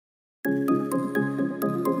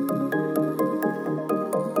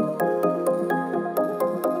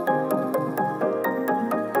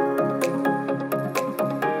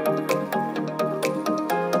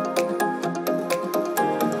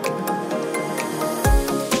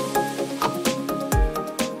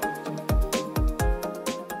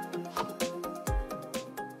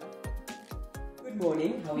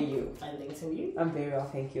How are you? Fine, thanks, and you? I'm very well,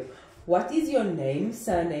 thank you. What is your name,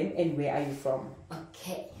 surname, and where are you from?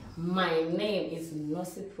 Okay, my name is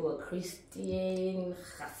Nosiphino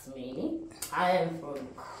Rasmeni. I am from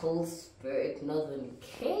Colesberg, Northern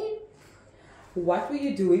Cape. What were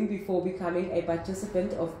you doing before becoming a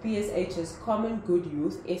participant of PSH's Common Good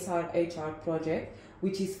Youth SRHR project,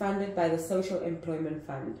 which is funded by the Social Employment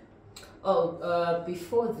Fund?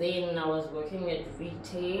 Before then, I was working at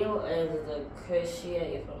retail as a cashier,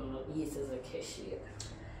 if I'm not yes, as a cashier.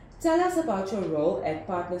 Tell us about your role at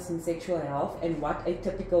Partners in Sexual Health and what a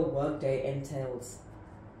typical workday entails.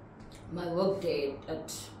 My workday at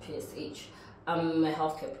PSH, I'm a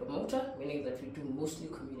healthcare promoter, meaning that we do mostly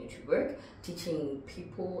community work, teaching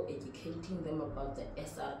people, educating them about the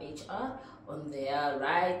SRHR on their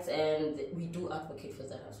rights, and we do advocate for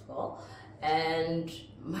that as well. And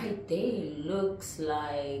my day looks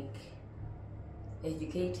like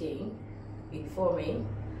educating, informing,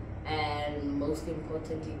 and most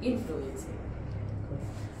importantly, influencing.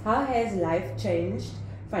 How has life changed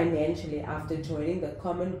financially after joining the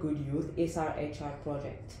Common Good Youth SRHR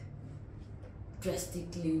project?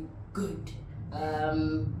 Drastically good.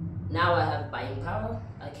 Now I have buying power.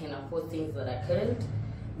 I can afford things that I couldn't.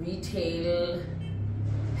 Retail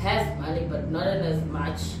has money, but not as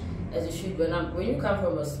much as it should. When you come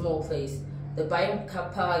from a small place, the buying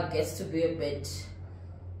power gets to be a bit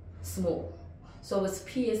small. So with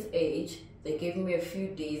PSH, they gave me a few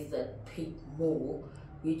days that paid more,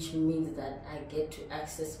 which means that I get to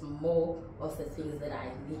access more of the things that I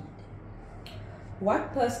need.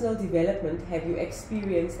 What personal development have you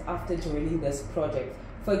experienced after joining this project?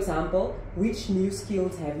 For example, which new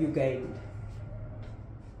skills have you gained?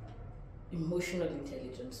 Emotional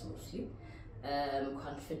intelligence mostly.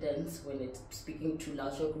 Confidence when it's speaking to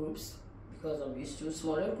larger groups, because I'm used to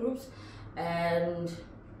smaller groups, and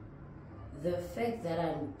the fact that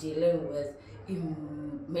I'm dealing with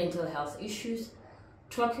mental health issues,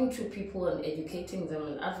 talking to people and educating them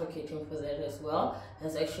and advocating for that as well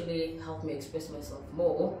has actually helped me express myself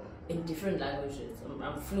more in different languages.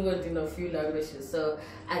 I'm fluent in a few languages, so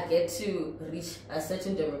I get to reach a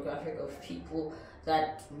certain demographic of people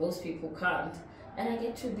that most people can't, and I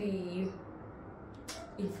get to be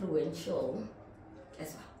influential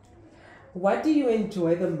as well. What do you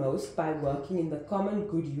enjoy the most by working in the Common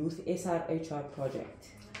Good Youth SRHR project?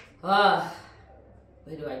 Where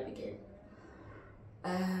do I begin?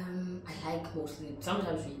 I like mostly,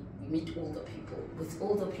 sometimes we meet older people. With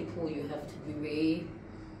older people, you have to be very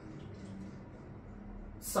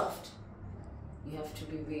soft. You have to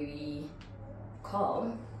be very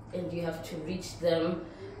calm, and you have to reach them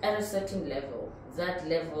at a certain level. That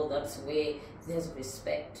level, that's where there's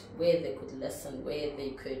respect, where they could listen, where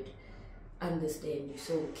they could understand you.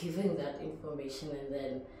 So giving that information and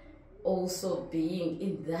then also being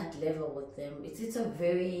in that level with them, it's a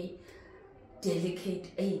very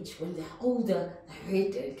delicate age. When they're older, they're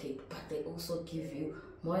very delicate, but they also give you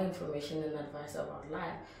more information and advice about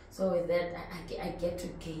life. So with that, I get to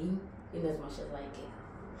gain in as much as I can.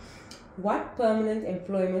 What permanent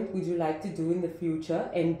employment would you like to do in the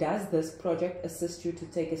future, and does this project assist you to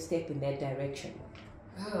take a step in that direction?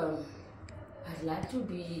 I'd like to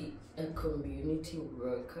be a community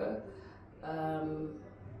worker.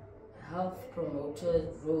 Health promoter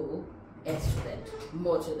role adds to that,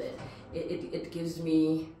 more to that. It gives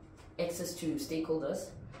me access to stakeholders,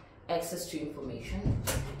 access to information,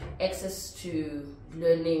 access to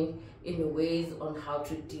learning in ways on how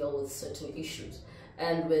to deal with certain issues.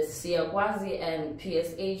 And with CGY-SEF and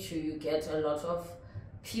PSH, you get a lot of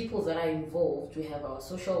people that are involved. We have our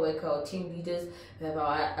social worker, our team leaders, we have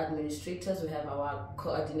our administrators, we have our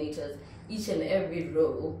coordinators. Each and every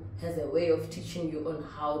role has a way of teaching you on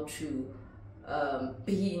how to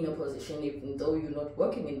be in a position, even though you're not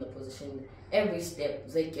working in the position. Every step,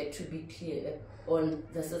 they get to be clear on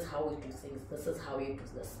this is how we do things, this is how you do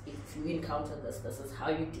this. If you encounter this, this is how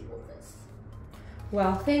you deal with this.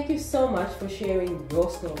 Well, thank you so much for sharing your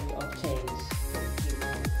story of change.